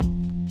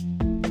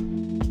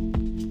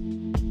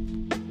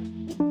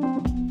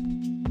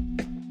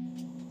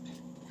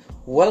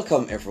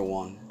Welcome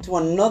everyone to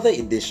another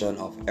edition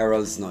of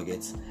Errol's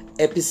Nuggets,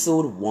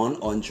 episode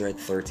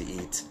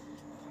 138,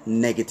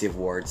 Negative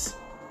Words.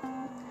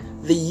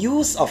 The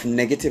use of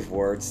negative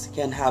words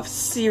can have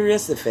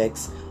serious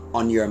effects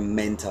on your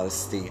mental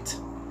state.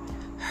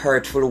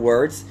 Hurtful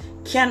words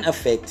can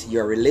affect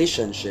your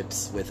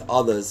relationships with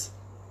others.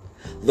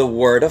 The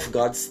Word of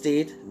God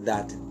states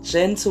that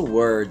gentle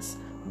words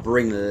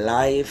bring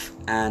life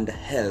and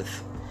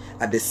health.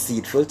 A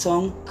deceitful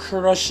tongue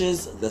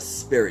crushes the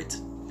spirit.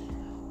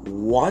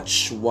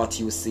 Watch what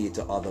you say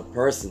to other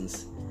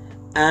persons,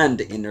 and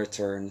in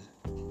return,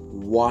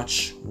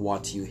 watch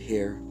what you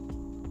hear.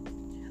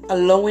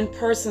 Allowing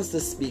persons to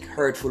speak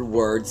hurtful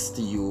words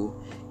to you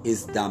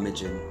is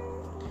damaging.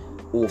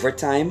 Over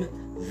time,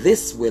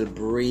 this will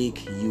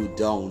break you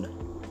down.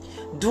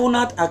 Do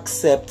not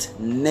accept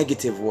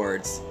negative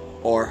words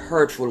or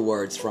hurtful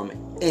words from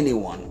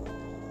anyone.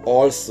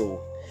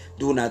 Also,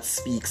 do not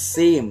speak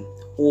same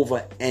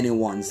over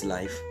anyone's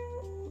life.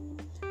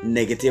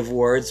 Negative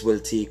words will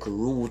take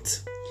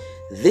root.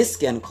 This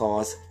can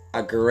cause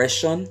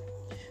aggression,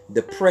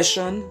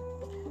 depression,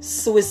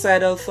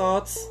 suicidal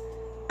thoughts,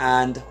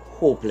 and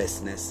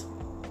hopelessness.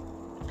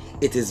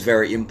 It is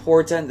very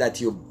important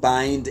that you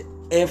bind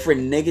every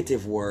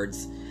negative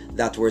words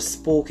that were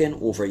spoken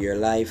over your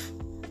life.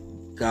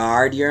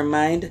 Guard your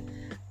mind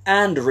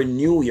and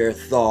renew your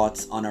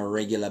thoughts on a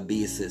regular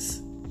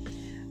basis.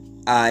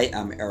 I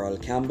am Errol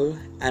Campbell,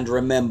 and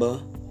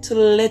remember to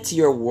let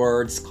your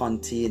words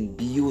contain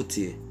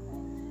beauty.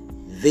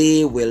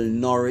 They will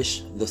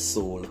nourish the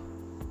soul.